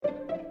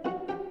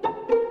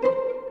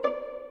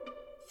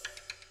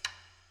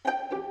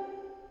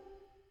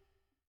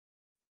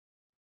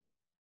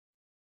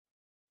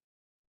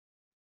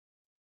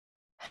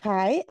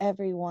Hi,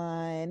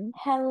 everyone.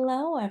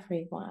 Hello,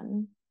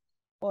 everyone.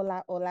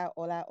 Hola, hola,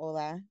 hola,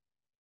 hola.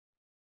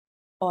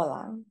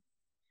 Hola.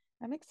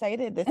 I'm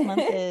excited. This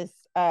month is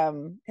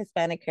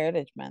Hispanic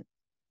Heritage Month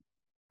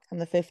on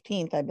the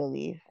 15th, I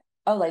believe.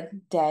 Oh, like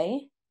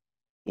day?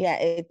 Yeah,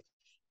 it's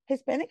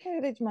Hispanic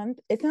Heritage Month.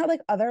 It's not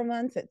like other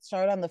months that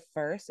start on the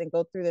 1st and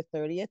go through the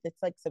 30th.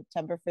 It's like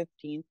September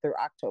 15th through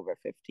October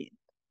 15th.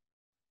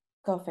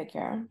 Go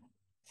figure.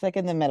 It's like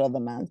in the middle of the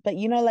month. But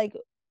like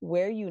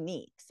we're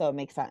unique, so it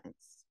makes sense.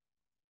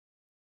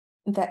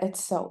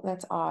 That's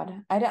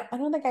odd. I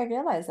don't think I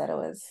realized that it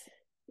was.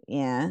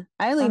 Yeah.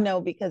 I only Huh.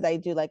 know because I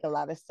do like a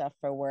lot of stuff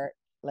for work,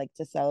 like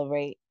to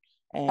celebrate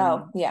Oh,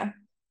 and yeah.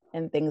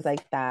 and things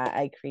like that.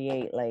 I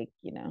create like,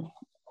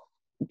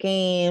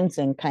 games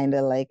and kind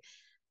of like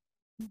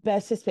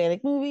best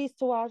Hispanic movies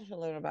to watch to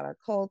learn about our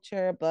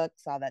culture,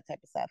 books, all that type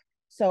of stuff.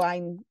 So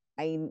I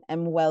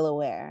am well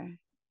aware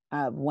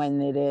of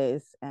when it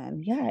is.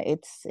 And yeah,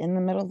 it's in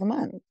the middle of the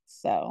month.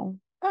 Oh,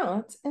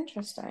 that's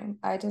interesting.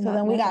 I did So not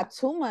then we know that. got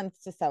 2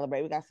 months to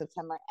celebrate. We got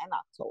September and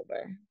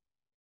October.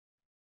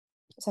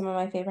 Some of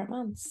my favorite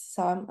months.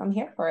 So I'm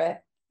here for it.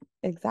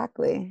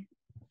 Exactly.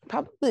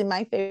 Probably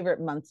my favorite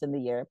months in the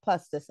year,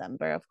 plus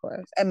December, of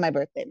course, and my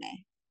birthday,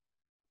 May,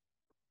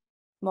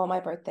 Well, my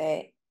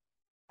birthday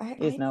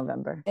is I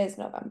November. is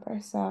November,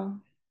 so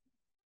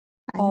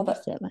I all the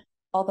understand that.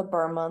 all the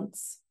Burr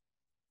months,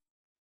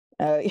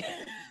 Yeah.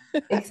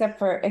 except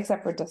for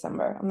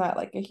December. I'm not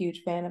like a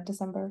huge fan of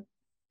December.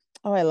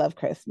 Oh, I love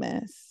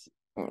Christmas.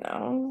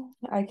 No,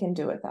 I can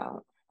do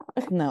without.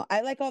 No, I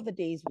like all the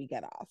days we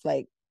get off.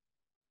 Like,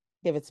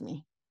 give it to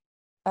me.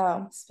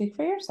 Oh, speak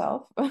for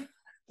yourself.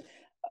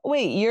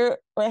 Wait, your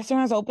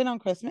restaurant's open on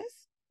Christmas?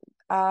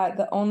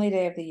 The only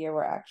day of the year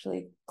we're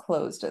actually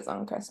closed is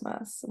on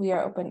Christmas. We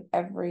are open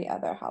every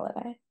other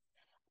holiday.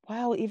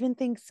 Wow, even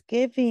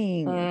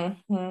Thanksgiving.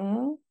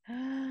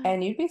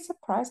 And you'd be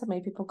surprised how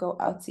many people go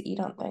out to eat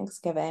on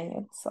Thanksgiving.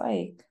 It's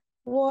like,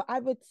 Well, I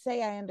would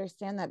say I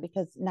understand that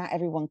because not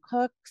everyone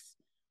cooks,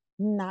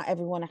 not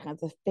everyone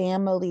has a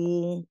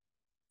family.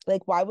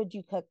 Like, why would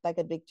you cook like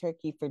a big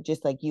turkey for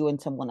just like you and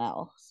someone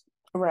else?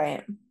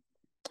 right.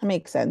 It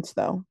makes sense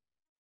though.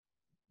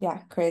 Yeah,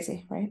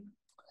 crazy, right?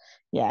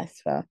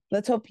 Yes. Well,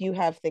 let's hope you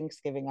have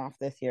Thanksgiving off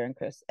this year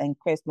and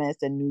Christmas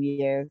and New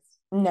Year's.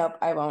 Nope,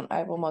 I won't.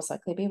 I will most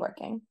likely be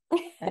working.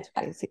 That's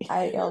crazy.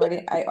 I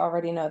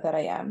already know that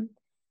I am.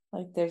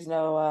 Like there's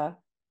no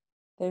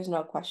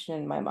question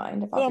in my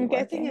mind if I'll So be I'm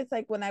guessing working. it's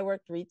like when I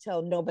worked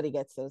retail, nobody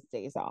gets those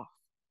days off.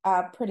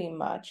 Pretty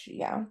much,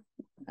 yeah.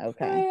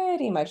 Okay.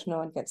 Pretty much no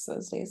one gets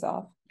those days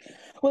off.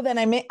 Well, then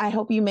I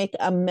hope you make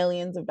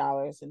millions of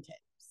dollars in tips.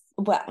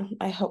 Well,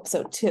 I hope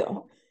so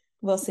too.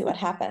 We'll see what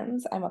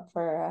happens. I'm up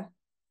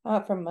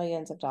for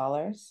millions of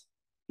dollars.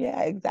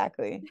 Yeah,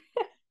 exactly.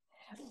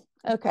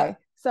 Uh, Okay. I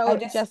So,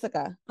 just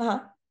Jessica, uh-huh.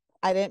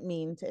 I didn't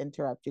mean to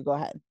interrupt you. Go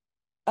ahead.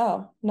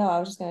 Oh, no, I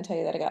was just gonna tell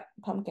you that I got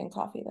pumpkin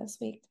coffee this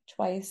week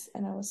twice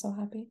and I was so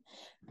happy.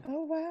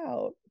 Oh,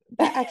 wow.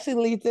 That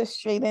actually leads us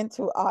straight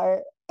into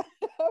our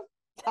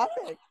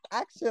topic,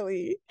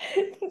 actually.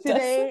 Does it?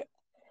 Today,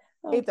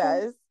 it Okay.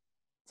 does.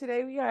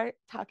 Today, we are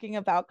talking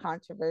about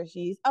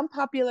controversies,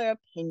 unpopular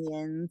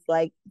opinions.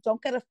 Like,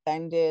 don't get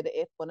offended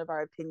if one of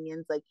our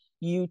opinions, like,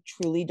 you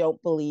truly don't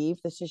believe.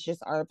 This is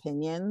just our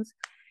opinions,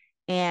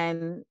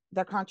 and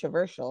they're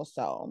controversial.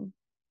 So, And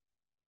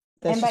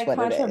that's by just what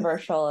it is.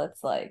 controversial,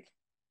 it's like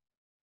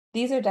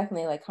these are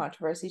definitely like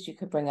controversies you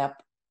could bring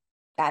up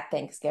at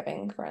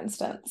Thanksgiving, for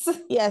instance.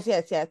 Yes,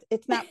 yes, yes.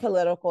 It's not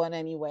political in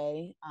any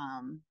way.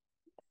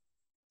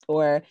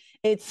 Or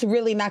it's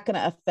really not going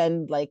to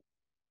offend like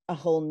a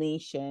whole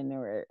nation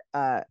or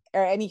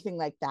anything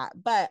like that.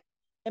 But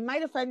it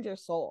might offend your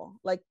soul.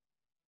 Like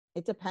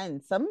it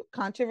depends. Some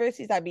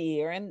controversies I be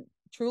hearing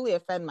truly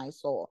offend my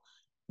soul,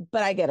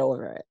 but I get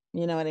over it.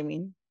 You know what I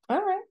mean?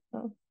 All right.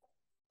 Well,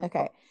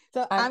 Okay.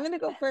 So I'm I'm gonna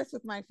go first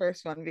with my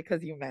first one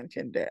because you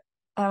mentioned it.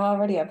 I'm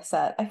already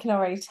upset. I can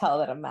already tell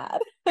that I'm mad.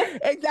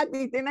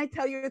 Exactly. Didn't I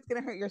tell you it's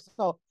gonna hurt your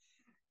soul?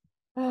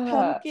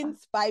 Pumpkin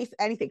spice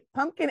anything.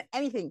 Pumpkin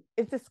anything.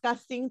 It's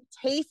disgusting.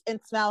 Taste and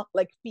smell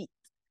like feet.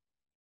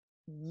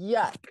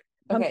 Yuck.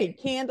 Pumpkin Okay.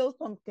 candles,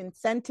 pumpkin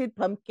scented,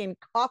 pumpkin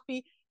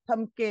coffee,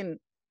 pumpkin,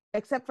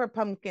 except for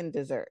pumpkin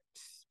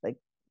desserts, like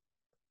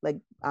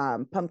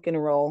pumpkin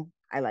roll.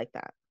 I like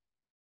that.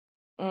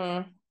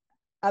 Mm.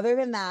 Other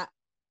than that,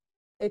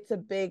 it's a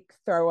big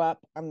throw up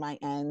on my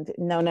end.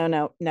 No, no,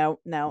 no, no,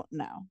 no,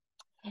 no.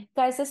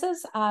 Guys, this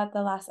is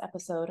the last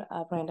episode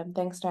of Random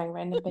Things starring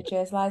Random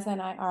Bitches. Liza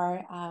and I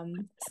are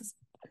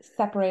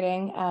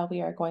separating.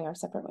 We are going our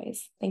separate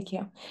ways. Thank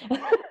you.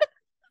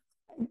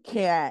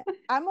 Can't.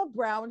 I'm a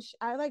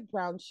I like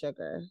brown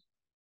sugar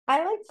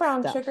I like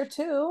brown sugar stuff.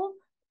 too.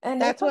 And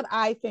they That's put what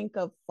I think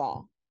of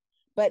fall,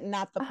 but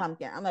not the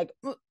pumpkin. I'm like,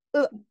 oh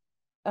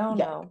yuck.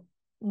 no.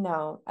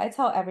 No. I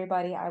tell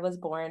everybody I was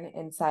born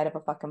inside of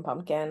a fucking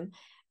pumpkin.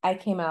 I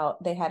came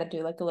out, they had to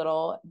do like a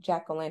little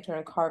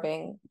jack-o'-lantern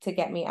carving to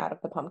get me out of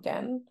the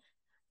pumpkin.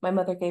 My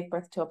mother gave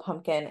birth to a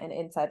pumpkin, and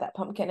inside that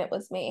pumpkin it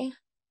was me.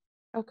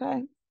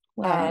 Okay.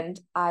 Well, and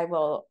I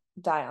will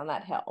die on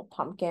that hill.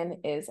 Pumpkin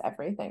is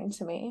everything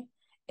to me.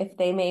 If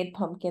they made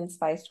pumpkin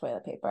spice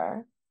toilet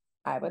paper,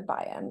 I would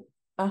buy it.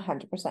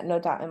 100%, no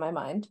doubt in my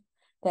mind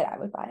that I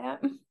would buy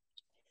it.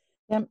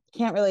 yeah,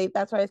 can't relate.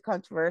 That's why it's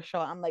controversial.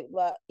 I'm like,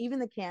 well, even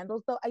the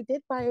candles though, I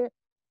did buy it.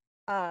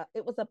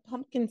 It was a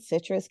pumpkin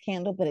citrus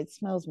candle, but it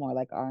smells more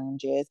like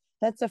oranges.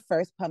 That's the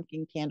first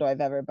pumpkin candle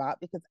I've ever bought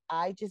because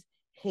I just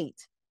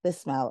hate the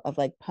smell of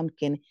like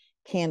pumpkin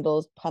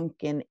candles,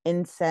 pumpkin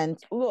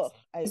incense. Ugh,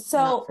 not for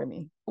So,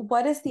 me.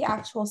 what is the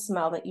actual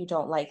smell that you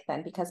don't like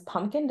then? Because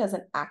pumpkin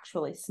doesn't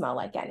actually smell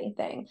like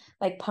anything.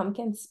 Like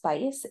pumpkin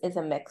spice is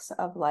a mix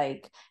of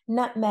like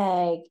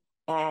nutmeg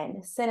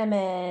and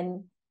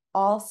cinnamon,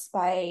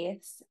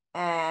 allspice,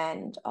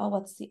 and oh,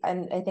 what's the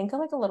and I think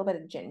like a little bit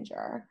of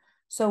ginger.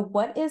 So,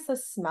 what is the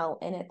smell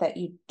in it that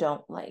you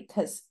don't like?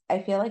 Because I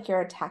feel like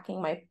you're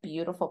attacking my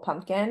beautiful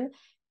pumpkin,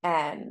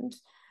 and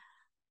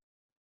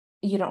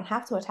you don't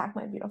have to attack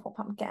my beautiful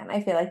pumpkin.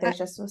 I feel like I, there's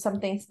just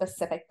something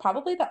specific,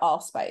 probably the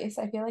allspice.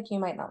 I feel like you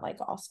might not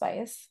like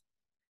allspice.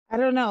 I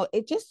don't know.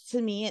 It just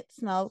to me it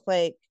smells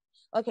like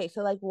okay,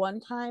 so like one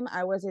time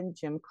I was in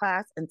gym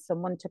class and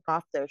someone took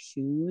off their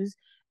shoes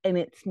and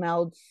it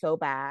smelled so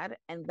bad.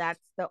 And that's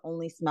the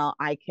only smell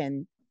I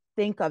can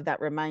think of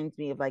that reminds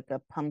me of like a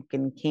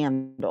pumpkin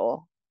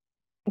candle.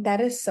 That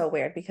is so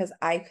weird because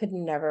I could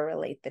never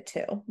relate the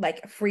two.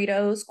 Like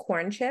Fritos,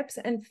 corn chips,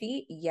 and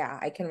feet, yeah,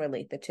 I can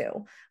relate the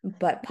two.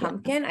 But Yeah,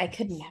 pumpkin, I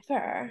could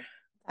never.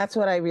 that's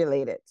what I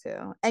relate it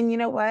to. And you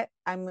know what?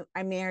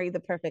 I married the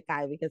perfect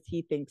guy because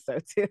he thinks so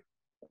too.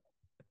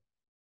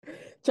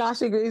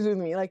 Josh agrees with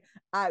me. Like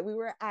I we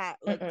were at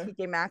like Mm-mm.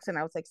 TK Maxx and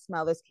I was like,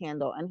 smell this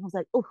candle. And he was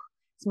like, oh,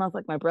 smells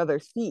like my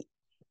brother's feet.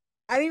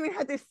 I didn't even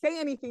have to say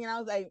anything. And I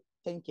was like,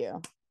 thank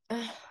you.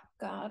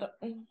 God,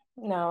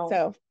 no,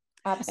 So,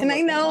 and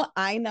absolutely not.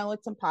 I know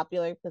it's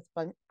unpopular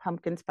because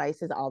pumpkin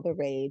spice is all the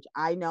rage.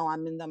 I know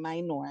I'm in the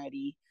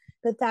minority,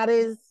 but that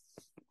is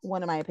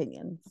one of my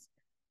opinions.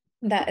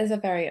 That is a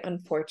very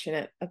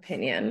unfortunate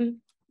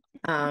opinion.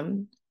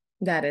 Um,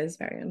 that is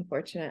very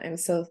unfortunate.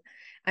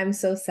 I'm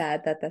so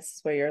sad that this is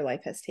where your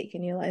life has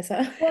taken you,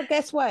 Liza. Well,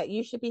 guess what?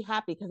 You should be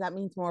happy because that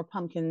means more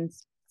pumpkin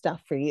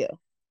stuff for you,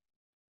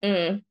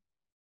 Mm,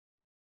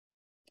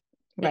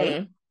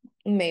 right? mm,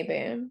 maybe,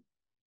 Okay.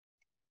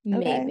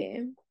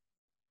 maybe,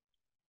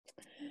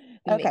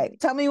 Okay. maybe.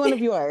 Tell me one of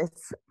yours.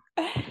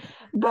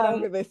 Get Um,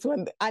 over this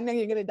one. I know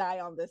you're gonna die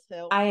on this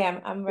hill, I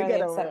am. I'm but really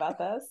get upset over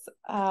about it. this.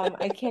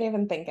 I can't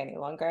even think any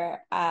longer.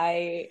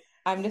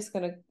 I'm just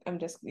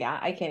yeah,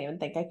 I can't even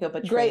think. I feel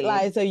Great, betrayed.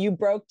 Liza. You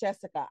broke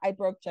Jessica. I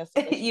broke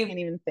Jessica. She You can't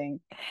even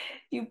think.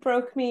 you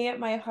broke me.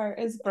 My heart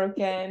is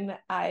broken.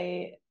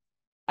 I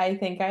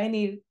think I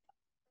need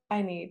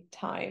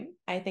time.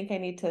 I think I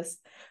need to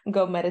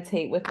go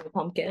meditate with my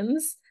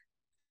pumpkins.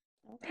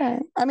 Okay.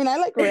 I mean, I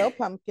like real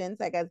pumpkins,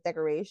 like as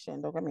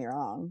decoration. Don't get me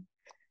wrong.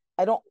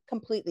 I don't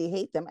completely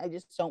hate them. I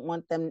just don't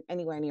want them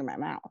anywhere near my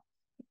mouth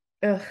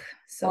Ugh,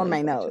 so or my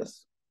unfortunate.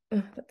 nose.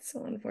 Ugh, that's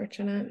so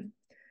unfortunate.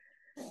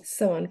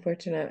 So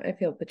unfortunate. I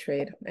feel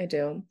betrayed. I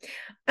do.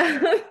 All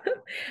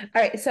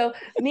right. So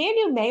me and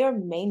you may or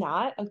may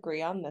not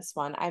agree on this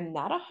one. I'm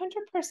not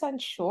 100%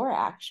 sure,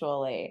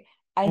 actually.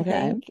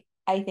 Okay.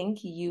 I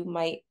think you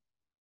might,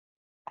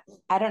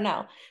 I don't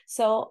know.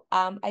 So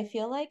I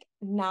feel like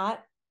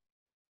not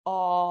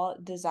all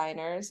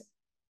designers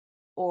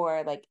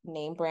or like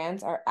name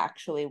brands are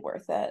actually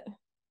worth it.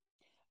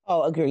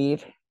 Oh,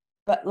 agreed.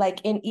 But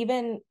like in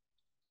even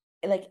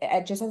like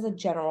just as a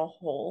general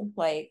whole,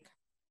 like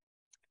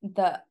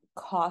the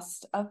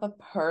cost of a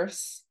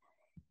purse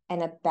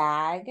and a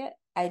bag,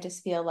 I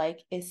just feel like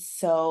is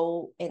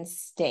so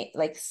insane,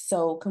 like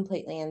so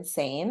completely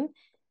insane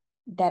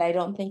that I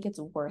don't think it's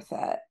worth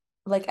it.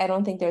 Like I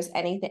don't think there's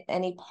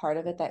any part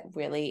of it that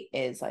really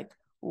is like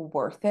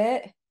worth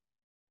it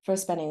for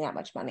spending that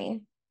much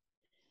money.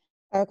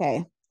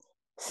 Okay.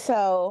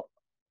 So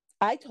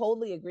I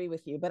totally agree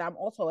with you, but I'm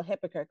also a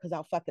hypocrite because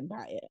I'll fucking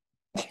buy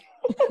it.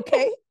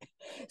 Okay.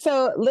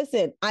 So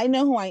listen, I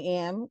know who I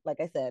am. Like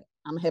I said,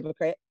 I'm a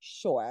hypocrite.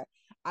 Sure.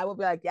 I will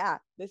be like, yeah,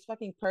 this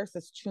fucking purse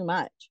is too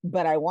much,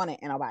 but I want it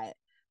and I'll buy it.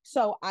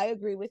 So I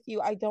agree with you.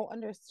 I don't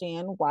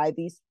understand why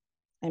these,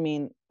 I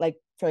mean, like,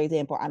 for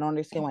example, I don't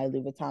understand why a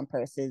Louis Vuitton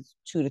purse is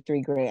 2 to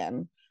 3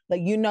 grand.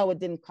 Like, it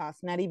didn't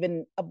cost not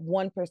even a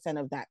 1%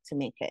 of that to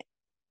make it.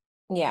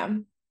 Yeah.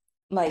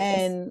 Like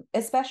And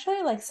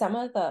especially like some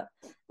of the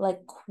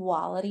like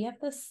quality of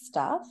the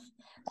stuff.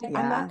 Like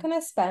I'm not yeah.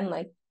 gonna spend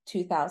like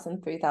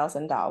 $2,000,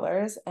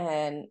 $3,000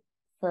 and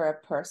for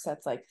a purse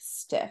that's like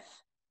stiff.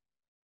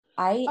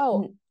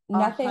 Oh, a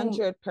Nothing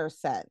hundred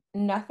percent.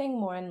 nothing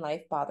more in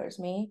life bothers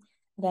me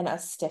than a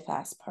stiff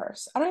ass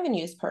purse. I don't even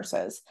use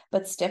purses,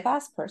 but stiff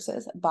ass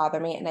purses bother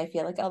me, and I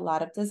feel like a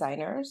lot of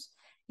designers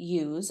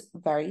use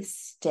very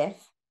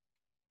stiff,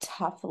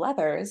 tough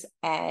leathers,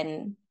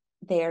 and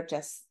they're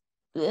just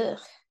ugh.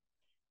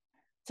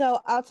 So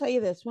I'll tell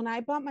you this: when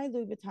I bought my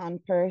Louis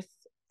Vuitton purse,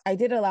 I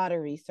did a lot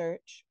of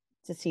research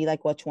to see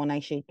like which one I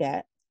should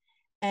get.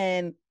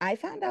 And I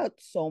found out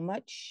so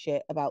much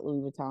shit about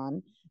Louis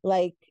Vuitton.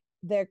 Like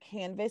their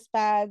canvas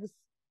bags,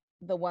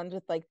 the ones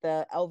with like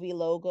the LV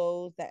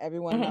logos that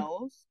everyone Hmm.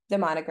 knows. The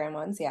monogram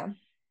ones, yeah.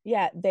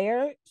 Yeah,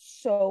 they're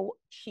so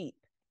cheap.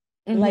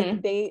 Like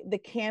Hmm. the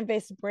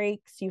canvas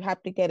breaks, you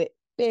have to get it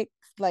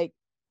fixed. Like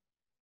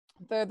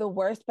they're the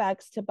worst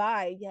bags to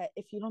buy. Yet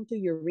if you don't do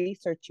your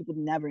research, you would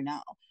never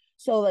know.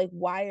 So like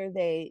why are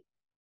they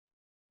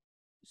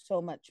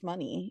so much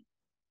money?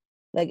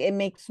 Like it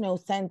makes no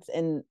sense.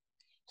 And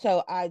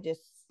so I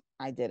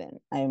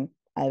didn't. I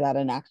got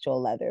an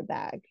actual leather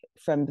bag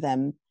from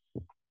them,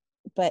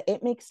 but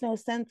it makes no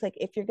sense. Like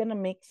if you're gonna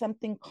make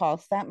something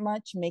cost that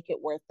much, make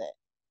it worth it.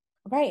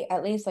 Right,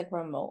 at least like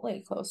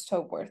remotely close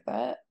to worth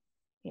it.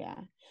 Yeah.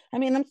 I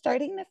mean, I'm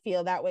starting to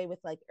feel that way with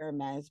like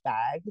Hermes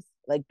bags,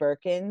 like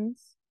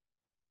Birkins.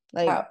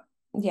 Like Oh,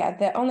 yeah,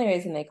 the only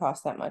reason they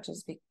cost that much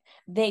is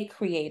they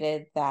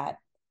created that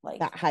like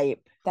that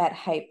hype. that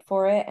hype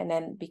for it, and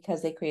then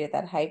because they created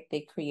that hype,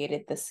 they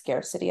created the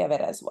scarcity of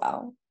it as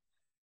well.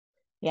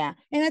 Yeah.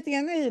 And at the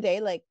end of the day,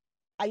 like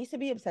I used to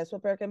be obsessed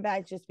with Birkin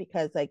bags just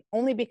because, like,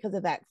 only because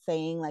of that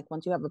saying, like,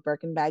 once you have a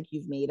Birkin bag,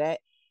 you've made it.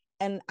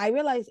 And I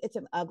realized it's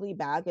an ugly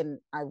bag and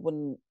I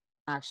wouldn't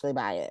actually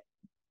buy it.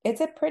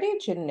 It's a pretty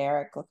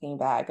generic looking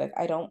bag. Like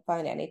I don't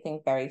find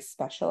anything very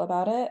special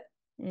about it.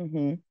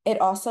 Mm-hmm. It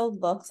also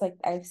looks like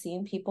I've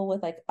seen people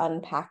with like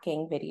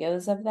unpacking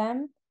videos of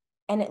them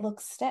and it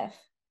looks stiff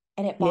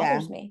and it Yeah.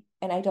 bothers me.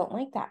 And I don't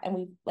like that. And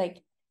we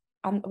like,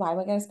 why am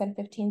I going to spend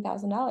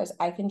 $15,000?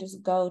 I can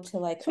just go to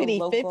like a Sweetie,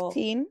 local,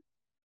 15?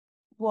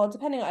 well,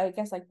 depending, I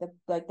guess like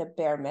the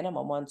bare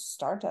minimum ones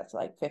start at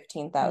like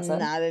 15,000.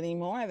 Not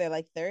anymore. They're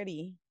like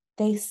 30.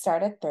 They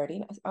start at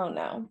 30. Oh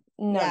no.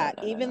 No, no, Yeah.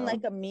 no, no, Even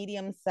like no. a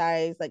medium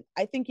size, like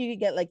I think you could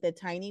get like the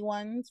tiny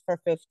ones for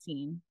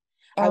 15.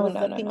 I Oh was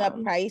no, no, looking up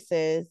no.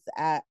 prices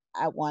at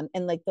one,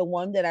 and like the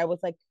one that I was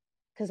like,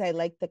 because I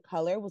liked the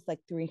color, was like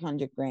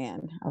 300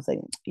 grand. I was like,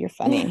 you're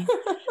funny.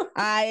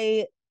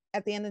 I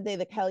At the end of the day,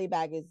 the Kelly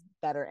bag is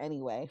better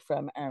anyway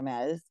from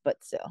Hermes, but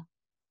still.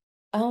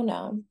 Oh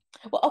no.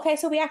 Well, okay,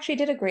 so we actually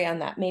did agree on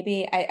that.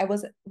 Maybe I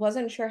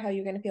wasn't sure how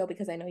you're gonna feel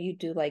because I know you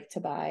do like to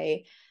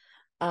buy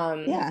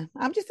um Yeah,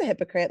 I'm just a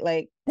hypocrite,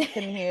 like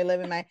sitting here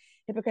living my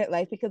hypocrite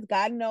life because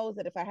God knows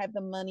that if I have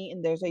the money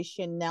and there's a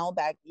Chanel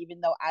bag,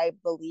 even though I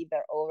believe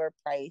they're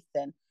overpriced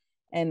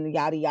and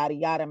yada yada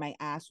yada, my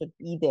ass would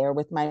be there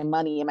with my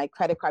money and my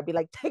credit card, be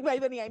like, take my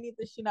money, I need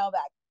the Chanel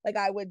bag. Like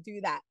I would do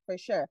that for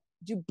sure.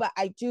 But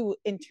I do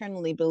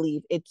internally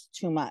believe it's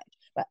too much.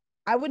 But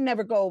I would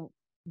never go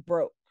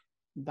broke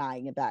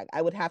buying a bag.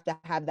 I would have to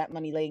have that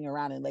money laying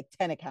around in like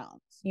 10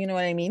 accounts. You know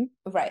what I mean?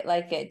 right,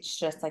 like it's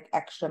just like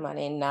extra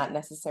money, not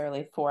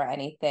necessarily for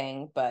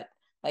anything, but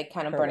like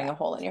kind of burning a Correct.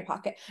 hole in your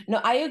pocket. No,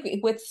 I agree.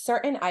 With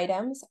certain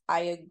items,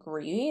 I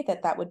agree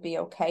that that would be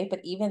okay, but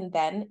even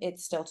then,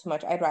 it's still too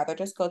much. I'd rather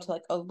just go to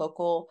like a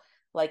local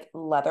like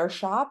leather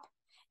shop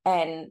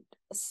and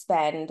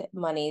spend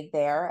money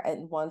there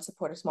and one,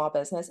 support a small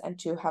business and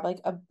two, have like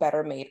a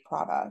better made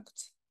product.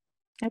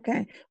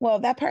 Okay. Well,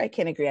 that part I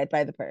can't agree. I'd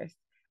buy the purse.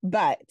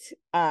 But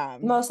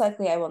Most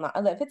likely I will not.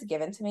 If it's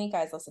given to me,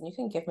 guys, listen, you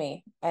can give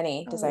me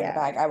any oh designer yeah,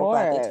 bag. of I will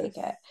gladly take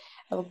course. it.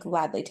 I will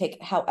gladly take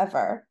it.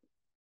 However,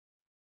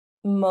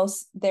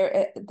 most there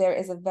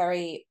is a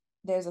very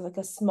there's like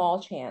a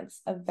small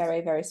chance, a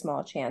very, very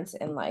small chance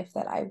in life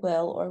that I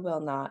will or will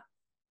not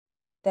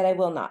that I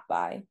will not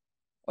buy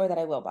or that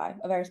I will buy.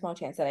 A very small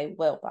chance that I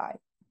will buy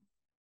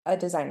a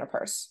designer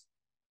purse.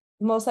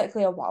 Most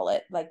likely a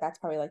wallet. Like that's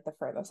probably like the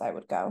furthest I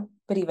would go.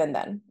 But even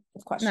then,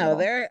 it's No, questionable.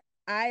 they're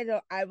I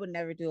would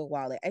never do a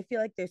wallet. I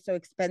feel like they're so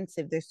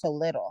expensive. They're so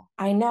little.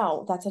 I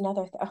know that's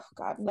another oh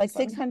God, Like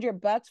listen.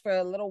 600 bucks for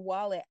a little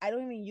wallet. I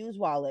don't even use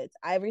wallets.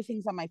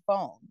 Everything's on my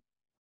phone.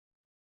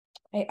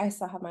 I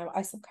still have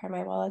I still carry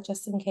my wallet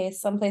just in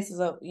case. Some places,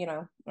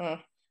 Yeah.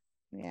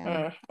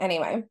 Anyway,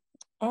 anyway.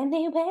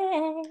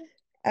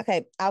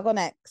 Okay, I'll go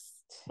next.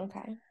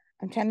 Okay.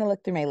 I'm trying to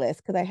look through my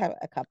list because I have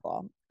a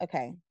couple.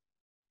 Okay,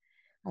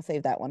 I'll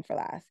save that one for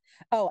last.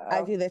 Oh, I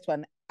Oh, do this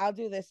one. I'll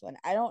do this one.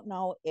 I don't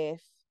know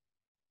if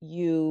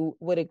you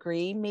would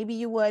agree. Maybe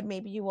you would,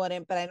 maybe you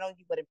wouldn't, but I know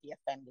you wouldn't be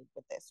offended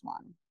with this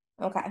one.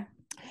 okay.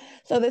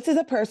 So this is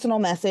a personal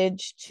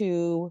message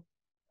to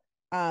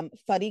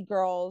Fuddy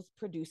Girls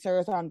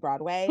producers on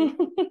Broadway.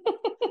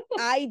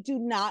 I do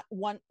not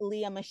want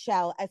Lea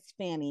Michele as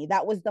Fanny.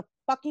 That was the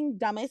fucking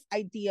dumbest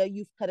idea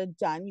you could have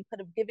done. You could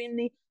have given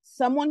me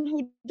someone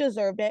who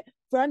deserved it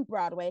for on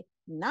Broadway,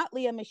 not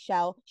Lea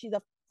Michele. She's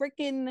a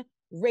freaking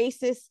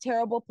racist,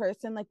 terrible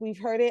person. Like we've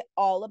heard it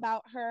all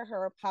about her.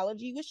 Her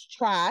apology was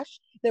trash.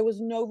 There was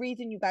no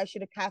reason you guys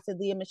should have casted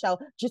Lea Michele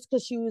just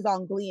because she was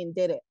on Glee and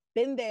did it.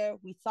 Been there.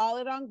 We saw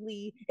it on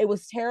Glee. It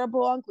was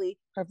terrible on Glee.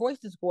 Her voice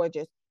is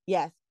gorgeous.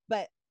 Yes.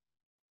 But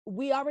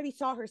we already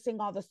saw her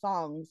sing all the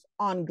songs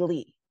on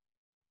Glee.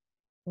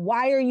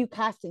 Why are you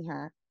casting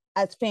her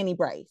as Fanny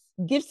Bryce?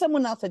 Give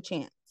someone else a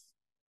chance.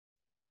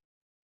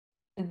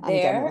 I'm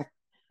done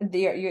with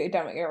You're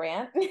done with your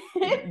rant.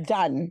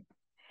 done.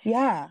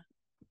 Yeah.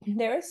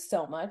 There is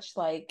so much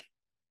like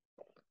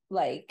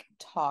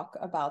talk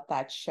about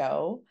that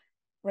show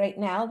right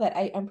now that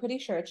I'm pretty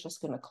sure it's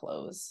just gonna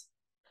close.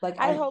 Like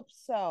I hope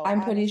so,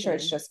 I'm pretty sure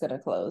it's honestly. just gonna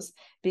close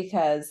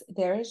because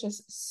there is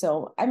just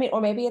so, I mean,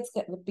 or maybe it's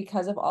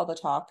because of all the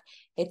talk,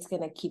 it's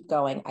gonna keep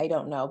going. I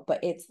don't know,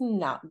 but it's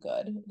not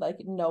good. Like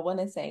no one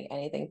is saying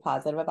anything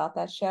positive about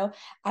that show.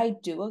 I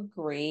do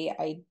agree.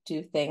 I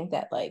do think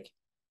that like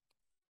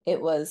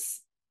it was,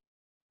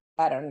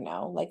 I don't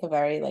know, like a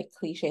very like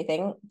cliche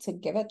thing to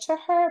give it to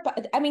her.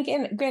 But I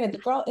mean, granted, the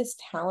girl is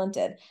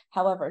talented.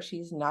 However,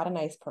 she's not a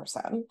nice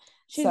person.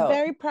 She's So,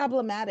 very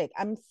problematic.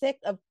 I'm sick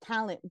of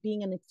talent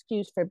being an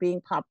excuse for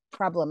being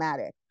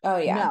problematic. oh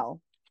yeah.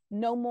 No,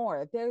 no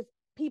more. There's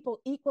people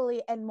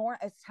equally and more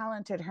as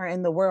talented her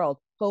in the world.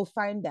 Go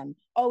find them.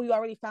 Oh, you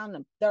already found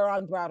them. They're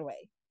on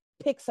Broadway.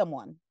 Pick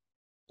someone.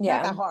 It's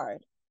not that Yeah.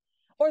 hard.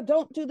 Or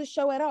don't do the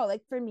show at all.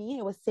 Like for me,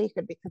 it was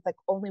sacred because like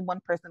only one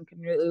person can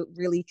really,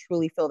 really,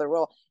 truly fill the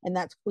role, and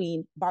that's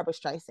Queen Barbara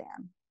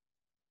Streisand.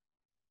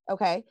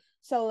 Okay,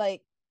 so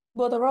like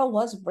Well, the role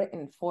was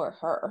written for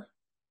her.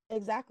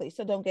 exactly.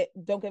 So don't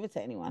give it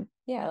to anyone.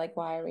 Yeah, like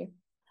why are we,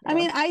 I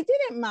mean, no. I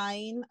didn't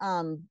mind.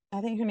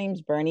 I think her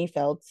name's Bernie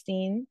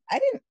Feldstein. I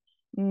didn't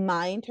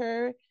mind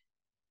her.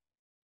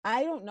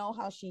 I don't know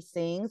how she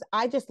sings.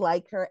 I just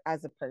like her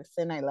as a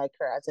person. I like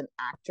her as an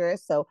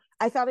actress. So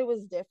I thought it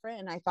was different,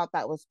 and I thought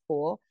that was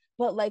cool.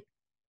 But like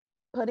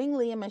putting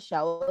Leah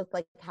Michelle is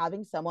like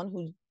having someone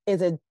who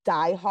is a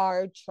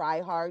diehard,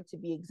 try hard to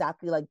be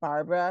exactly like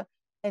Barbara,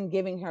 and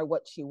giving her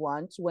what she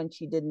wants when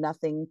she did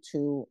nothing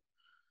to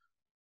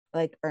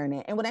like earn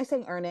it. And when I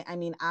say earn it, I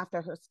mean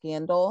after her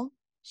scandal,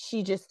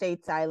 she just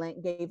stayed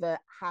silent, gave a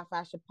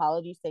half-assed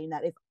apology saying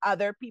that if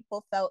other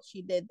people felt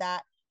she did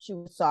that, she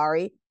was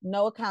sorry.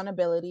 No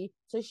accountability.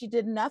 So she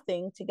did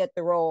nothing to get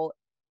the role,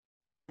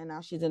 and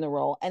now she's in the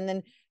role. And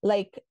then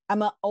like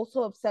I'm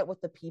also upset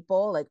with the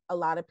people. Like a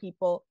lot of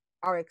people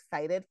are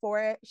excited for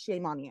it.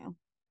 Shame on you.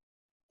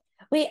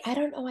 Wait, I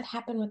don't know what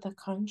happened with the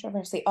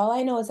controversy. All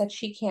I know is that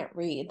she can't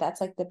read.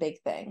 That's like the big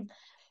thing.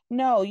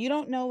 No, you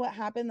don't know what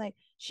happened. Like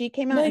she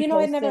came No, out and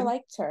I'd never posted.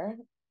 liked her.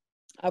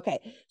 Okay,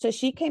 so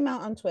she came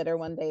out on Twitter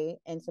one day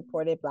and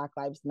supported Black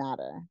Lives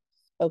Matter.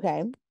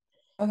 Okay,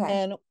 Okay.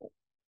 and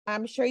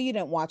I'm sure you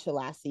didn't watch the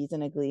last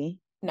season of Glee.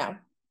 No.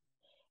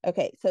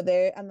 Okay, so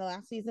there on the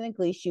last season of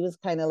Glee, she was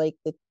kind of like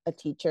a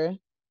teacher,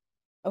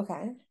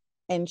 Okay.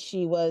 and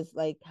she was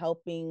like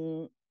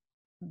helping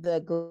the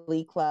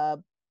Glee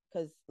Club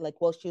because like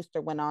Will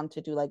Schuester went on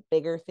to do like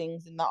bigger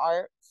things in the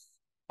arts.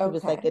 He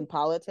was like Okay. in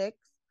politics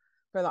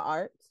for the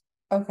arts.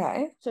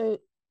 Okay. So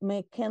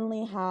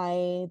McKinley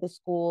High, the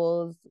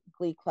school's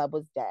Glee Club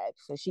was dead.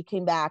 So she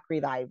came back,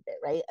 revived it,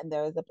 right? And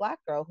there was a black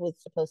girl who was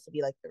supposed to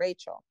be like the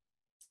Rachel.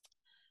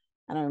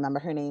 I don't remember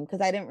her name because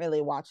I didn't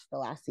really watch the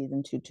last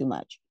season too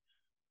much.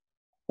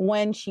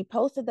 When she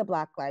posted the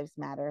Black Lives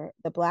Matter,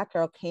 the black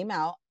girl came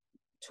out,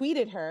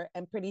 tweeted her,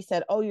 and pretty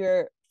said, "Oh,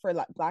 you're for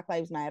Black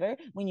Lives Matter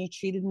when you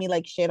treated me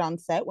like shit on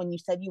set, when you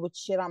said you would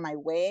shit on my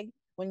wig,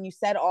 when you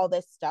said all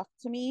this stuff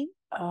to me."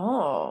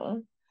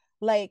 Oh.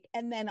 Like,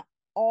 and then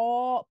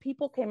all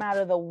people came out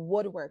of the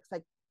woodworks,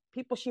 like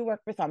people she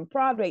worked with on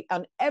Broadway,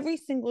 on every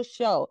single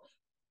show,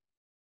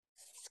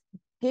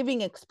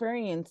 giving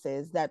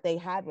experiences that they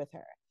had with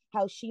her,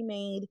 how she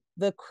made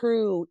the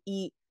crew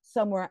eat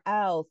somewhere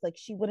else, like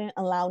she wouldn't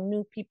allow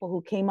new people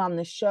who came on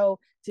the show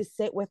to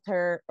sit with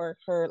her or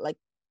her like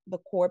the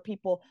core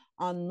people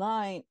on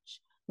lunch,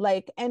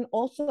 like. And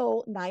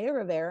also Naya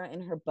Rivera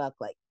in her book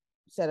like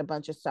said a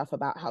bunch of stuff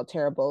about how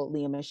terrible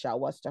Leah Michelle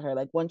was to her,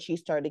 like when she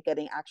started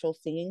getting actual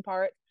singing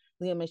parts,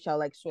 Leah Michelle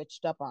like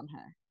switched up on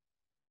her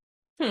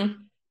Hmm.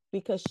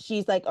 because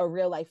she's like a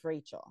real life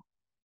Rachel,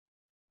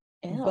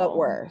 but Ew.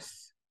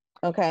 worse.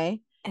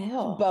 Okay. But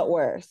Ew.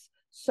 worse.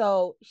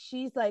 So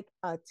she's like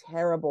a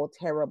terrible,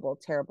 terrible,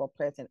 terrible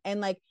person.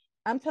 And like,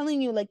 I'm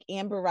telling you, like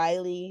Amber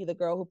Riley, the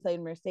girl who played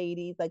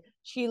Mercedes, like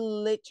she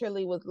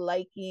literally was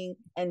liking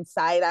and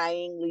side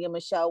eyeing Leah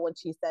Michelle when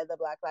she said the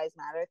Black Lives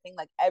Matter thing.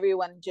 Like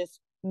everyone just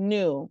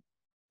knew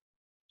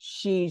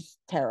she's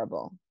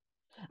terrible.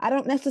 I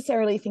don't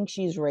necessarily think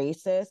she's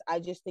racist. I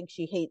just think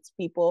she hates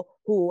people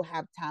who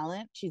have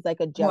talent. She's like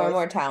a Who are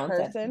more jealous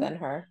talented person. than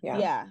her. Yeah.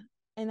 Yeah.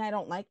 And I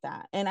don't like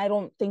that. And I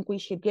don't think we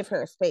should give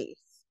her a space.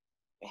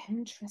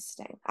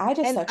 Interesting. I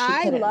just And thought she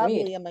I couldn't love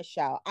read. Leah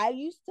Michelle. I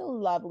used to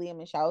love Leah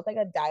Michelle. I was like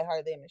a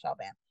diehard Leah Michelle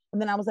fan.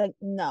 And then I was like,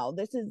 no,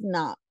 this is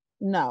not,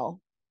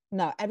 no,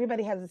 no.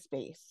 Everybody has a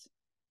space.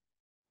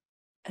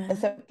 Uh,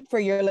 Except for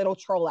your little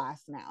troll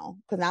ass now.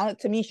 Because now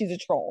to me, she's a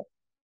troll.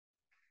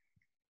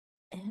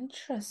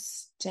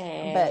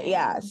 But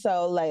yeah, interesting.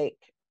 so like,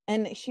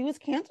 and she was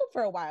canceled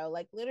for a while.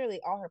 Like literally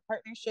all her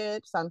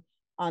partnerships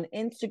on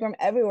Instagram,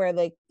 everywhere,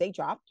 like they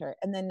dropped her.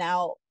 And then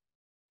now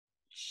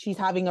she's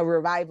having a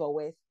revival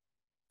with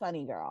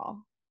Funny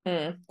Girl.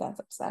 That's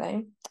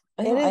upsetting.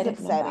 Oh, It I is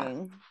didn't know that.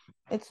 upsetting.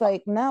 It's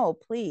like, no,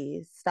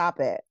 please stop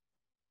it.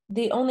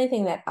 The only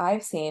thing that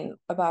I've seen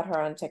about her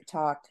on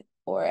TikTok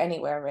or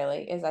anywhere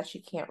really is that she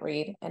can't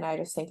read, and I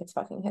just think it's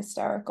fucking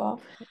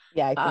hysterical.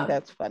 Yeah, I think Um,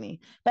 that's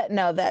funny. But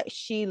no, that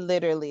she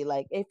literally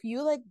like if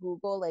you like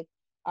Google like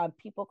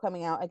people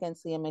coming out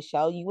against Lea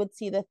Michele, you would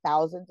see the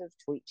thousands of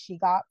tweets she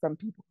got from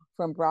people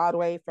from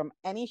Broadway, from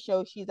any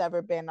show she's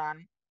ever been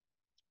on,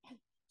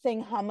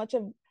 saying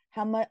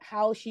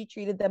how she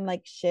treated them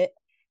like shit,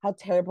 how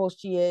terrible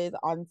she is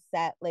on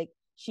set. Like,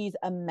 she's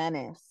a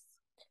menace.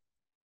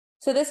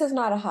 So this is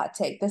not a hot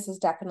take. This is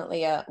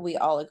definitely a we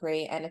all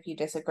agree, and if you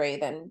disagree,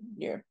 then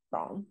you're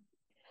wrong.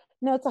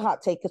 No, it's a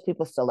hot take because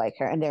people still like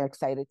her and they're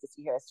excited to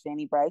see her as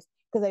Fanny Bryce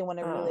because they want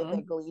to relive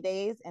their Glee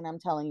days. And I'm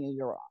telling you,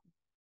 you're wrong.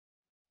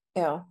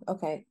 Oh,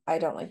 okay. I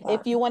don't like that.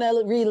 If you want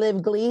to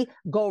relive Glee,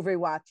 go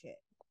rewatch it.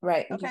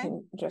 Right. Okay. You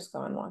can just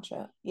go and watch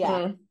it.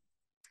 Yeah.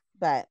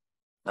 But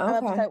okay.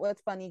 I'm upset with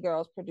Funny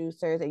Girls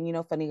producers. And you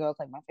know, Funny Girls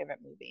like my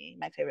favorite movie,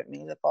 my favorite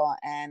musical.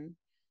 And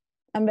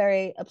I'm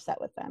very upset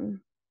with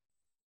them.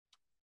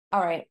 All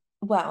right.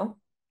 Well,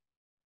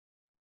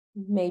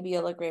 maybe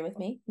you'll agree with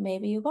me.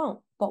 Maybe you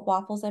won't. But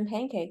waffles and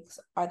pancakes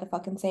are the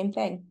fucking same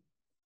thing.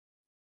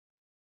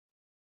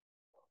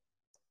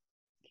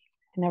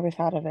 I never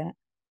thought of it.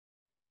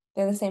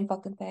 They're the same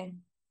fucking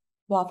thing.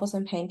 Waffles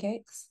and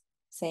pancakes,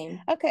 same.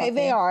 Okay,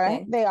 they are.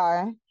 Thing. They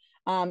are.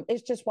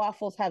 It's just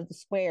waffles have the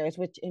squares,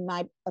 which in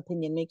my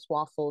opinion makes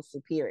waffles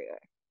superior.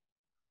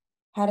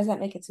 How does that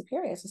make it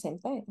superior? It's the same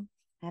thing.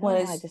 I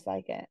don't know. I just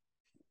like it.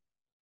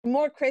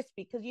 More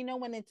crispy, because you know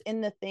when it's in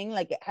the thing,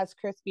 like it has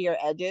crispier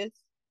edges.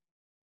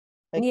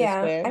 Like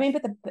yeah, I mean,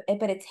 but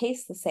it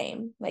tastes the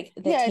same. Like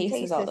the taste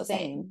is all the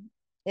same.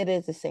 It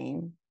is the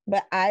same.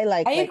 But I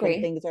agree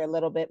when things are a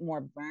little bit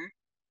more burnt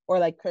or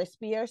like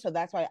crispier. So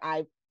that's why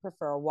I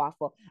prefer a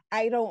waffle.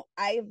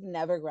 I've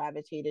never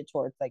gravitated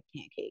towards like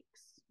pancakes,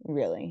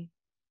 really.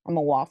 I'm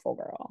a waffle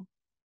girl.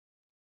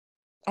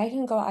 I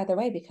can go either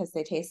way because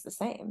they taste the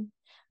same.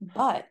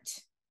 But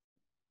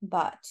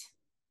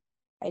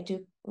I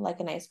do like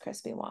a nice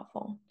crispy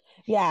waffle.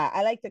 Yeah,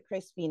 I like the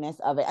crispiness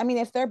of it. I mean,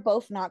 if they're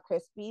both not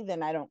crispy,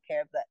 then I don't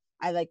care, but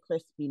I like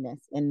crispiness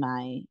in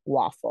my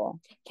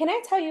waffle. Can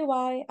I tell you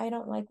why I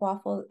don't like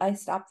waffles? I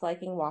stopped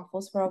liking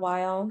waffles for a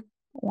while.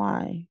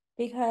 Why?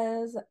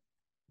 Because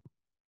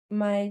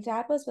my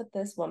dad was with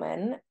this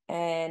woman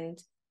and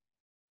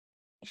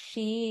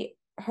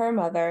her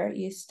mother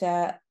used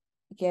to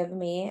give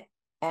me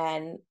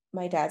and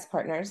my dad's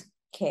partner's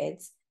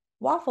kids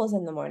waffles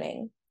in the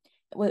morning.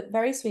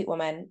 Very sweet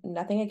woman,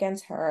 nothing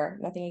against her,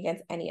 nothing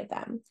against any of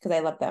them, because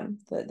I love them.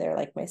 They're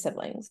like my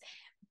siblings.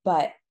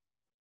 But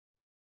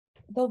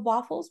the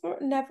waffles were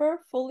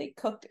never fully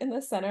cooked in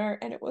the center,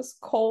 and it was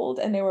cold,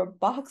 and they were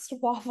boxed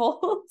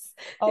waffles.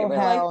 They were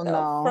hell like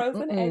no.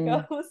 frozen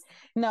Eggos.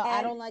 No,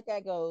 I don't like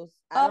Eggos.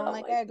 I don't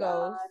like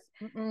Eggos.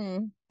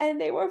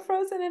 And they were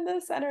frozen in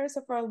the center,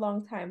 so for a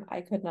long time I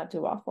could not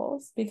do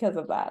waffles because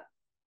of that.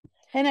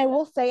 And I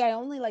will say I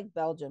only like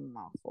Belgian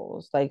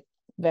waffles, like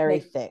very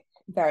thick.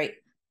 Very.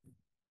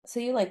 So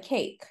you like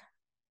cake?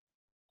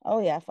 Oh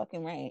yeah,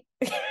 fucking right.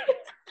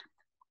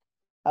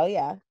 Oh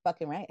yeah,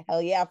 fucking right. Hell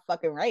yeah,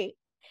 fucking right.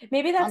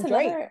 Maybe that's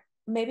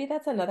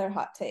another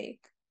hot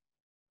take.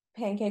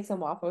 Pancakes and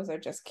waffles are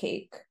just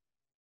cake.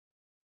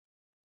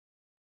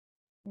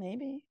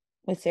 Maybe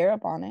with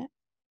syrup on it.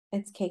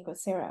 It's cake with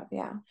syrup,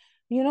 yeah.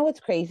 You know what's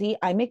crazy?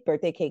 I make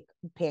birthday cake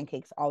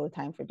pancakes all the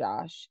time for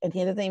Josh, and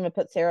he doesn't even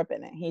put syrup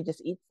in it. He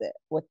just eats it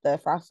with the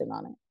frosting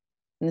on it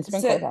and the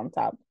sprinkles on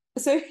top.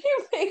 So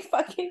you make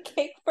fucking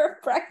cake for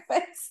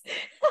breakfast.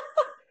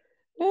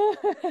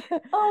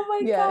 Oh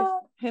my God.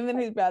 Him and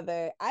his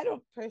brother. I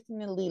don't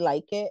personally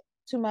like it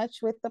too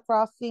much with the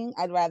frosting.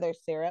 I'd rather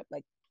syrup,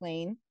 like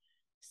plain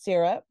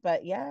syrup.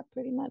 But yeah,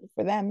 pretty much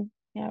for them.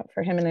 Yeah,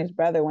 for him and his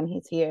brother when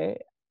he's here.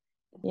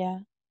 Yeah,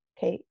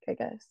 cake, I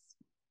guess.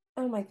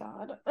 Oh my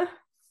God.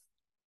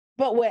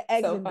 But with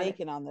eggs and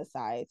bacon on the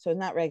side. So it's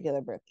not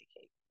regular birthday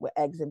cake with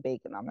eggs and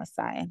bacon on the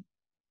side.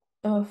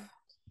 Oh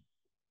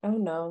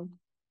no.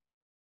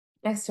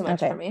 That's too much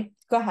for me.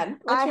 Go ahead.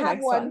 What's your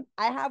next one?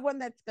 I have one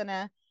that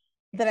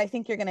I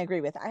think you're gonna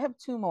agree with. I have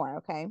two more,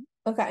 okay?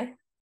 Okay.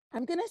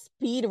 I'm gonna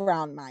speed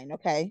around mine,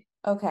 okay?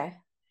 Okay.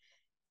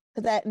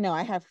 Because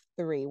I have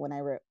three when I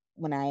rate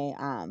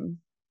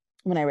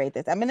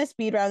this. I'm gonna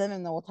speed round them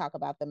and then we'll talk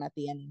about them at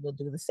the end and we'll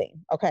do the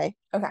same, okay?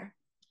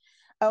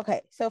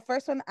 Okay. So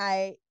first one,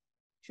 I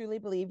truly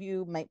believe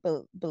you might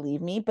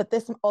believe me, but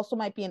this also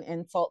might be an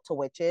insult to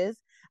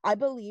witches. I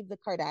believe the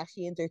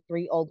Kardashians are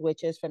three old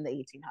witches from the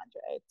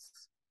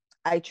 1800s.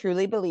 I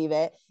truly believe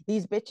it.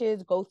 These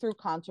bitches go through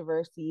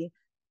controversy,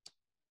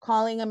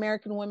 calling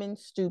American women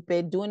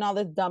stupid, doing all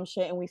this dumb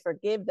shit, and we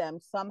forgive them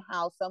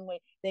somehow, some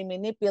way. They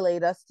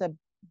manipulate us to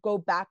go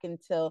back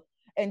into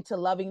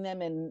loving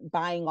them and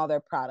buying all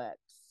their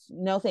products.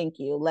 No, thank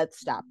you. Let's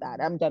stop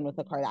that. I'm done with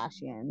the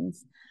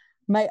Kardashians.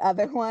 My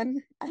other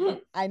one,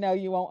 I know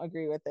you won't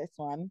agree with this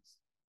one.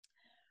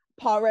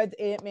 Paul Rudd's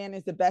Ant-Man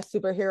is the best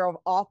superhero of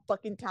all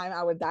fucking time.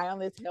 I would die on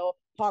this hill.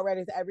 Paul Rudd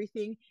is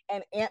everything.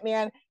 And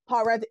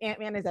Paul Rudd's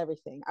Ant-Man is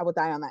everything. I would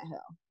die on that hill.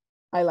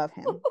 I love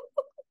him.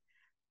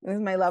 This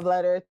is my love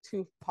letter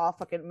to Paul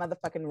fucking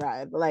motherfucking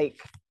Rudd.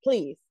 Like,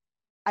 please.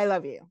 I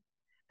love you.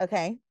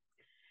 Okay.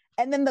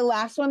 And then the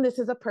last one, this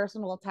is a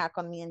personal attack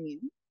on me and you.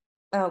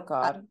 Oh I,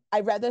 God. I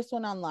read this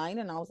one online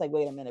and I was like,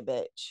 wait a minute,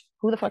 bitch.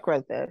 Who the fuck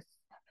wrote this?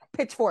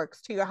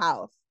 Pitchforks to your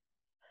house.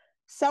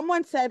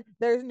 Someone said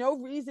there's no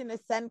reason to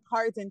send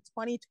cards in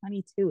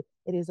 2022.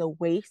 It is a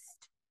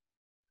waste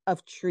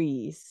of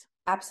trees.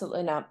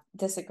 Absolutely not.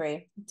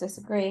 Disagree.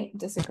 Disagree.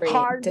 Disagree.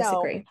 Hard no.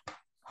 Disagree.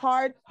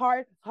 Hard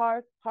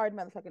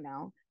motherfucking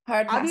no.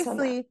 Hard pass on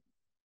that.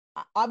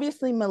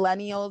 Obviously,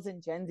 millennials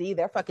and Gen Z,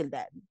 they're fucking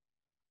dead.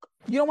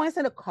 You don't want to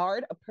send a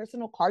card, a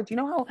personal card. Do you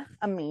know how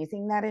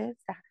amazing that is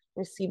to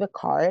receive a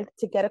card,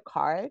 to get a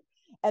card,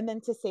 and then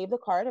to save the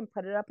card and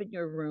put it up in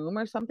your room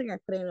or something, or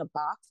put it in a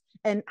box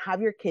and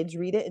have your kids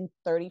read it in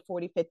 30,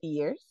 40, 50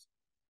 years?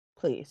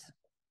 Please.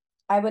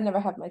 I would never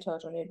have my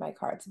children read my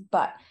cards,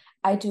 but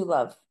I do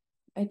love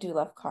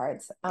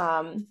cards.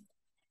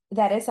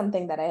 That is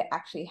something that I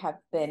actually have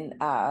been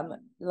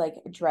like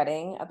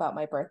dreading about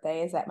my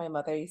birthday is that my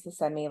mother used to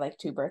send me like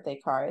two birthday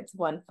cards,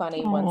 one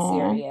funny, one Aww.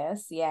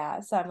 serious.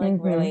 Yeah. So I'm like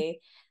Mm-hmm. really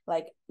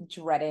like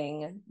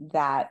dreading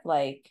that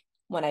like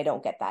when I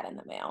don't get that in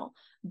the mail.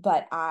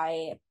 But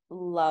I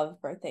love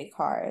birthday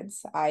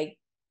cards. I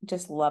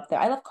just love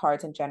them. I love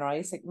cards in general. I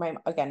used to,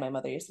 my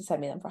mother used to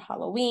send me them for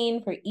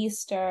Halloween, for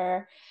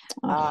Easter,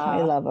 Oh,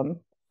 I uh love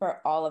them.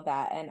 for all of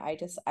that. And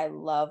I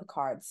love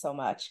cards so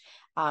much.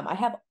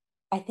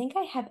 I think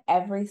I have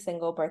every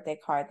single birthday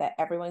card that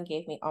everyone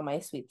gave me on my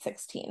Sweet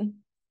 16.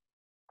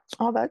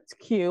 Oh, that's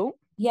cute.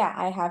 Yeah,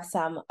 I have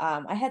some.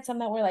 I had some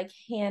that were like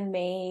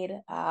handmade.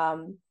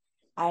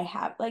 I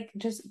have like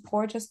just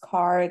gorgeous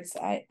cards.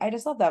 I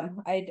just love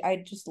them.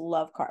 I just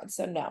love cards.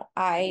 So no,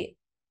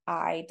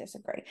 I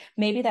disagree.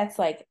 Maybe that's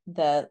like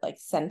the like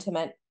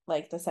sentiment,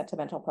 like the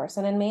sentimental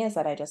person in me is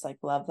that I just like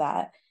love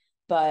that.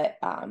 But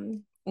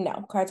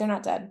no, cards are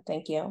not dead.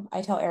 Thank you.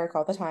 I tell Eric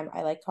all the time,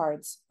 I like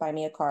cards. Buy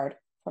me a card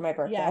for my Yeah.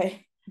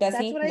 birthday. Does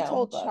That's he? what I No,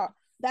 told but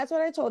That's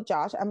what I told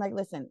Josh. I'm like,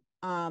 listen,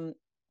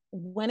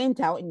 when in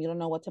doubt and you don't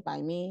know what to buy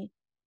me,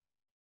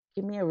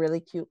 give me a really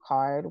cute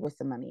card with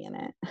some money in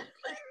it.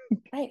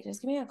 right,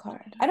 just give me a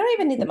card. I don't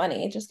even need the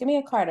money. Just give me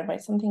a card and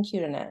write something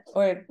cute in it,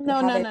 or No,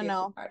 have no, it no, be a cute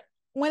no. card.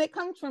 When it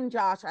comes from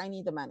Josh, I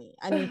need the money.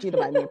 I need you to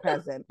buy me a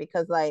present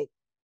because, like,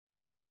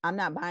 I'm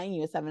not buying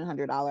you a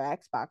 $700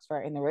 Xbox for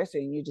our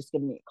anniversary and you just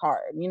give me a card.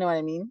 You know what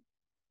I mean?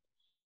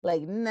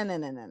 Like, no, no,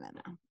 no, no, no,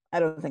 no. I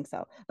don't think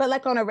so. But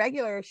like on a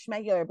regular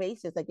schmegular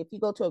basis, like if you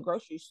go to a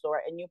grocery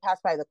store and you pass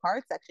by the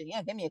card section,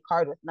 yeah, give me a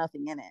card with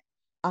nothing in it.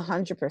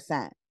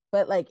 100%.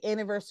 But like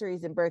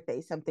anniversaries and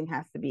birthdays, something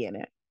has to be in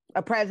it.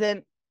 A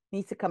present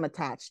needs to come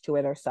attached to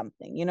it or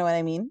something. You know what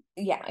I mean?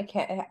 Yeah, I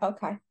can't.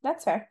 Okay,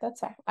 that's fair.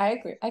 That's fair. I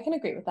agree. I can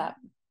agree with that.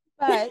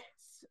 But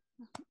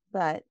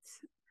but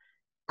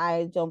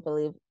I don't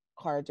believe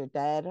cards are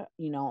dead.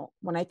 You know,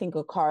 when I think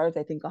of cards,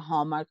 I think of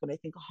Hallmark. When I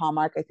think of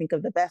Hallmark, I think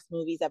of the best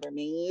movies ever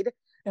made.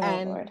 Oh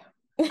And Lord.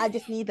 I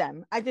just need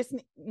them.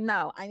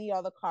 No, I need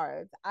all the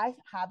cards. I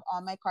have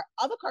all my cards,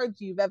 all the cards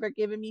you've ever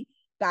given me.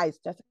 Guys,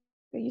 Jessica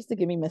used to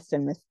give me Mr.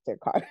 and Mr.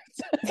 cards.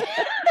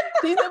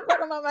 She used to put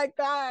them on my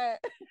card.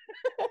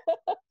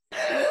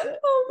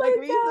 Oh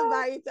We used to my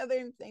buy each other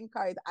insane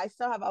cards. I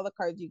still have all the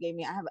cards you gave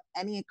me. I have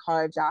any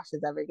card Josh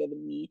has ever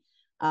given me.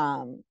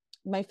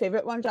 My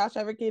favorite one Josh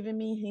ever given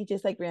me, he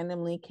just like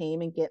randomly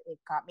came and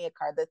got me a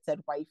card that said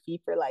wifey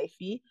for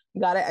lifey. He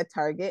got it at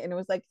Target and it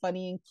was like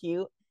funny and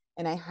cute.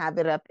 And I have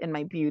it up in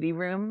my beauty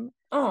room.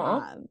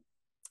 God. Um,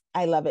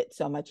 I love it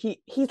so much.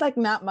 He's like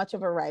not much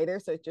of a writer,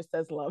 so it just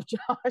says love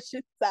Josh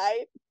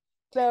inside.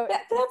 So,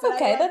 That's but I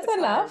okay. love That's the card.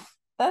 enough.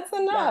 That's Yeah.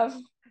 enough.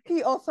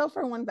 He also,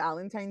 for one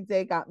Valentine's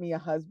Day, got me a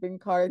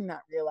husband card,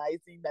 not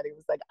realizing that he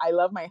was like, I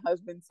love my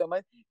husband so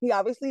much. He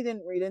obviously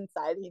didn't read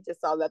inside. He just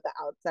saw that the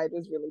outside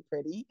was really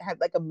pretty. It had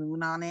like a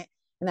moon on it.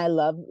 And I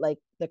love like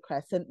the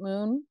crescent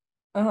moon.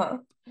 Uh-huh.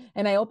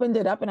 And I opened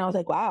it up and I was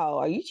like, wow,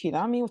 are you cheating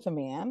on me with a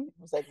man?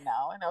 I was like,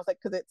 no. And I was like,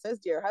 because it says,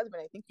 dear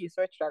husband, I think you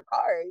switched our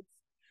cards.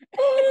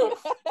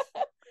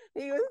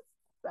 He was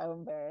so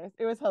embarrassed.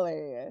 It was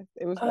hilarious.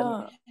 It was funny.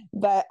 Uh,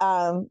 But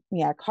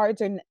yeah,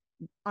 cards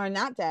are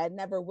not dead,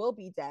 never will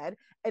be dead.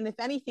 And if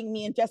anything,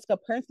 me and Jessica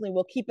personally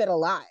will keep it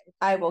alive.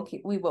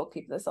 we will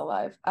keep this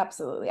alive.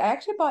 Absolutely. I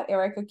actually bought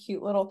Eric a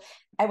cute little,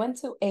 I went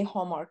to a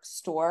Hallmark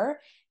store,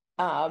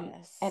 and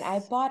I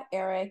Yes. bought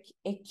Eric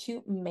a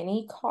cute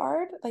mini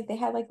card. Like they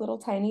had like little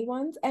tiny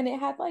ones, and it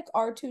had like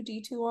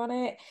R2D2 on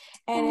it.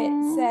 And it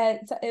Oh,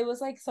 said, so it was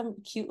like some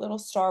cute little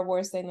Star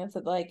Wars thing that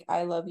said like,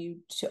 I love you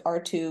to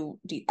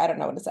R2D. I don't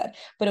know what it said,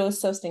 but it was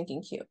so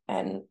stinking cute.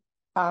 And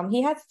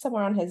he has it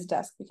somewhere on his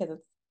desk because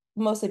it's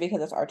mostly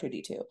because it's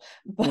R2D2.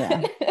 But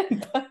yeah,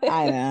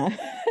 I but know.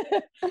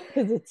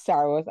 Because it's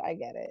Star Wars, I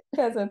get it.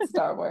 because it's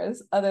Star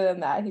Wars. Other than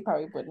that, he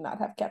probably would not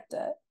have kept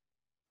it.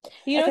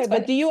 You know, Okay, it's but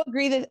funny. do you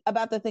agree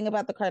about the thing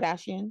about the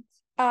Kardashians?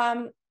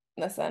 Um,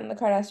 Listen, the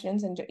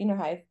Kardashians and you know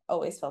how I've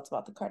always felt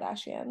about the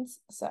Kardashians.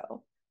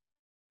 So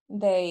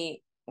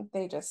they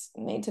they just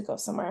need to go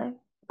somewhere.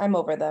 I'm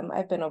over them.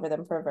 I've been over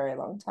them for a very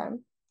long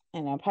time.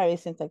 I know, probably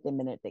since like the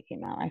minute they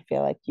came out. I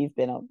feel like you've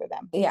been over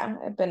them. Yeah,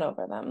 I've been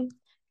over them.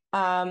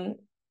 Um,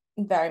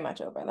 very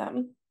much over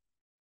them.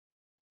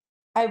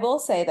 I will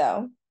say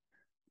though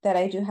that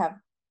I do have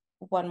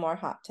one more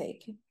hot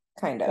take,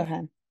 kind Go of.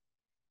 ahead.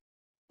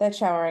 That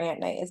showering at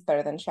night is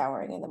better than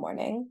showering in the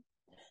morning.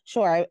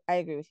 Sure, I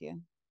agree with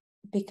you.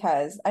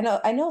 Because I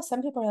know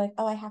some people are like,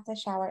 oh, I have to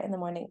shower in the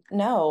morning.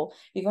 No,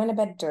 you're going to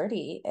bed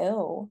dirty.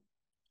 Ew.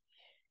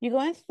 You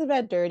go into the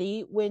bed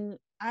dirty when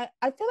I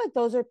feel like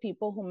those are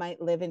people who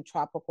might live in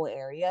tropical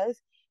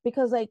areas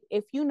because like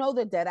if you know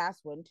the dead ass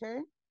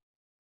winter,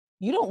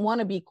 you don't want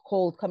to be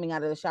cold coming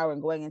out of the shower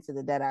and going into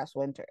the dead ass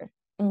winter.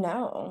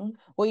 No.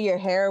 With your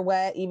hair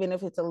wet, even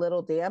if it's a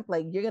little damp,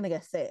 like you're gonna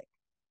get sick.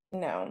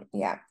 No.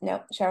 Yeah.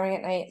 No. Showering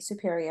at night,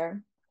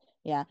 superior.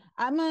 Yeah.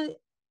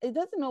 It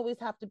doesn't always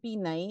have to be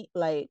night.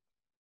 Like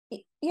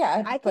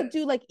Yeah, I could but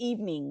do like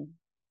evening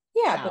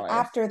yeah, but showers.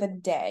 after the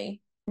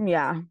day.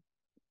 Yeah.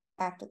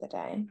 After the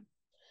day.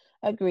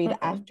 Agreed. Mm-mm.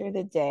 After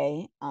the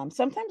day.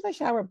 Sometimes I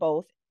shower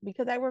both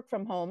because I work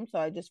from home. So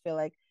I just feel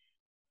like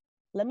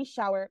let me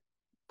shower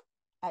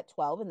at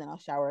 12 and then I'll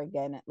shower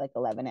again at like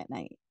 11 at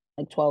night,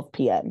 like 12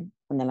 p.m.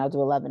 And then I'll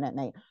do 11 at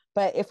night.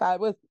 But if I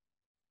was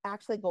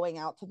actually going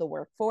out to the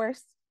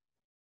workforce,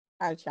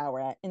 I'd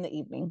shower in the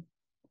evening.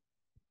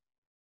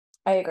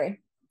 I agree.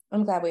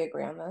 I'm glad we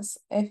agree on this.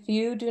 If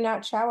you do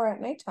not shower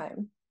at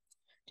nighttime,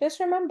 just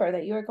remember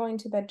that you are going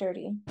to bed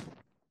dirty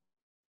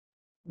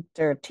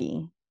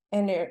Dirty.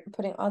 and you're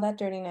putting all that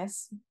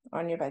dirtiness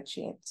on your bed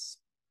sheets,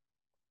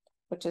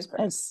 which is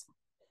gross.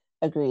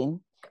 Agreed.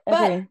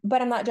 But Agree.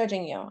 but I'm not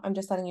judging you. I'm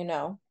just letting you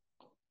know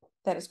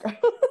that is gross.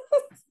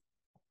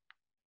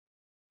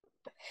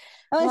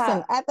 Listen,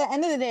 Wow. at the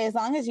end of the day, as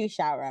long as you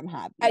shower, I'm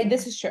happy.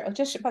 This is true.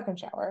 Just fucking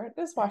shower.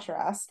 Just wash your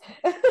ass.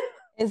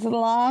 As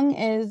long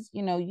as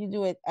you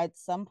do it at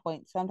some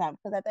point, sometime.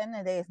 Because at the end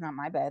of the day, it's not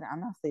my bed. I'm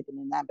not sleeping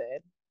in that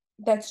bed.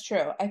 That's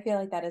true. I feel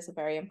like that is a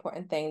very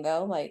important thing,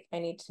 though. Like, I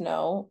need to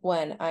know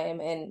when I am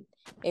in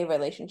a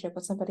relationship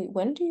with somebody,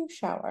 when do you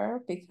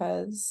shower?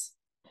 Because,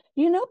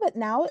 But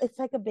now it's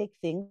like a big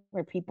thing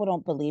where people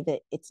don't believe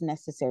that it's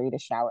necessary to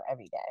shower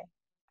every day.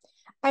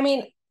 I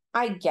mean,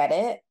 I get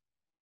it.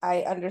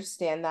 I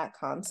understand that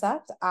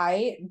concept.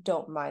 I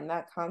don't mind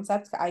that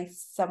concept. I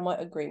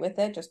somewhat agree with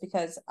it just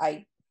because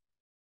I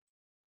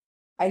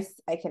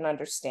can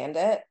understand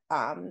it.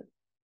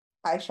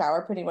 I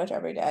shower pretty much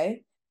every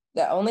day.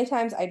 The only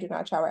times I do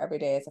not shower every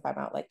day is if I'm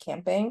out like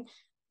camping,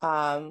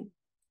 um,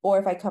 or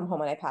if I come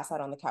home and I pass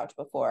out on the couch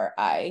before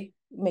I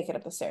make it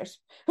up the stairs.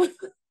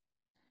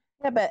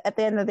 Yeah, but at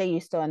the end of the day, you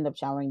still end up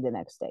showering the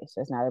next day, so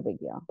it's not a big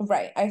deal.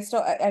 Right. I'm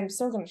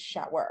still gonna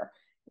shower.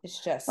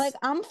 It's Like just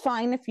I'm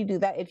fine if you do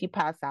that if you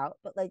pass out,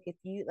 but like if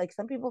you like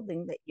some people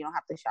think that you don't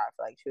have to shower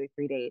for like 2 or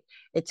 3 days.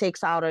 It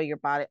takes out of your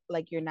body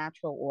like your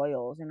natural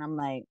oils, and I'm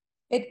like,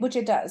 it, which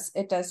it does.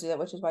 It does do that,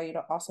 which is why you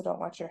don't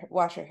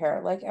wash your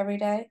hair like every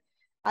day.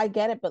 I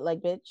get it, but like,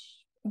 bitch,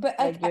 But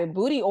like your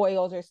booty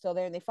oils are still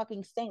there and they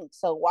fucking stink.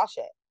 So wash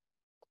it.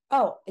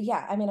 oh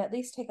yeah, I mean at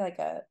least take like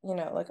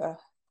like a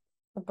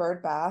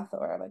bird bath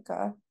or like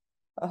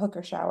a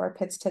hooker shower,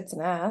 pits, tits,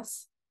 and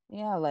ass.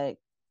 Yeah, like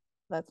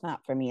that's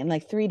not for me. And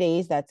like 3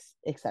 days, that's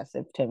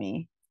excessive to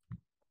me.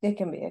 It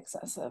can be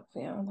excessive.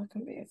 Yeah, that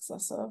can be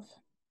excessive.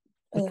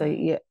 It's like Ugh.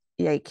 yeah,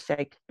 yikes,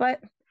 shake. But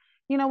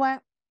you know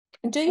what?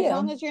 Do As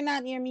long you? as you're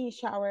not near me,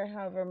 shower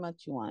however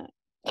much you want.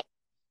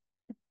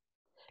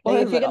 Like Or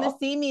if you're gonna little.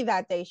 see me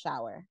that day,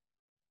 shower.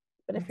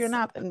 But if you're It's,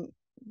 not, then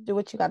do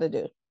what you got to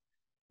do.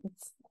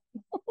 it's,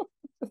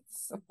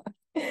 it's so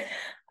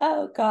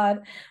oh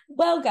God.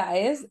 Well,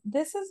 guys,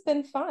 this has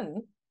been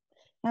fun.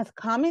 Yes,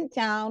 comment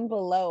down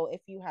below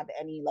if you have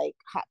any like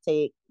hot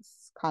takes,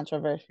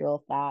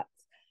 controversial thoughts.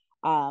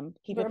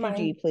 Keep it PG,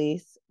 Remind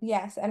please.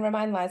 Yes, and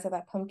remind Liza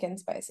that pumpkin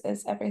spice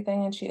is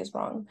everything and she is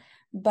wrong.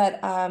 But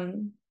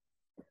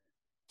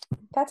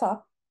that's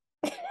all.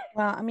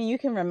 Well, I mean, you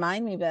can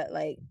remind me, but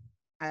like,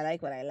 I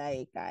like what I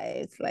like,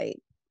 guys. Like,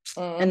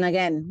 and Mm,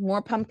 again,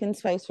 more pumpkin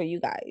spice for you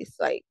guys.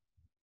 Like,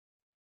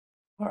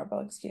 horrible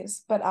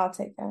excuse, but I'll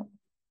take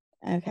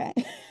okay,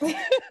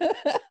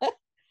 that.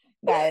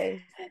 guys.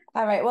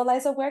 All right. Well,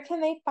 Liza, where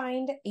can they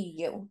find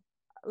you?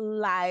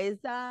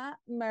 Liza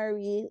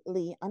Marie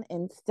Lee on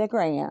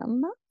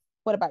Instagram.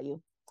 What about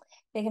you?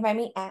 They can find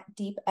me at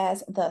Deep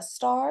as the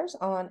Stars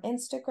on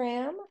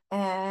Instagram,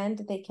 and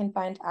they can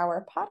find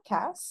our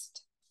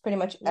podcast pretty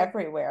much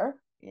everywhere.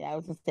 Yeah, I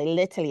was gonna say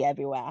literally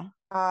everywhere.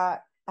 Uh,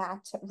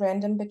 at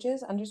Random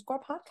Bitches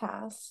underscore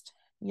podcast.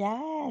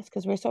 Yes,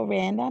 because we're so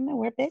random and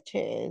we're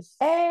bitches.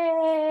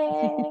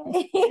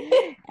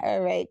 Hey!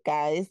 All right,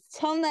 guys.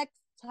 Till next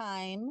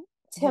time.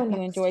 Till Hope you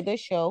next enjoyed the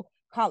show.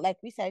 Like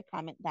we said,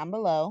 comment down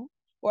below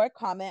or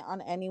comment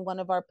on any one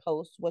of our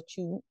posts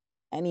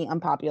any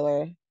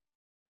unpopular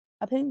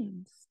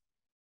opinions.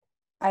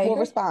 I We'll agree.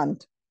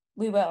 respond.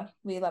 We will.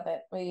 We love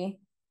it.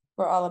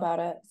 We're all about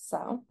it.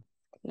 So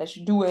let's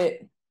do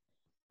it.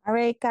 All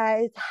right,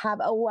 guys. Have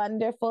a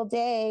wonderful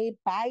day.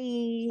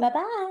 Bye Bye.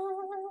 bye.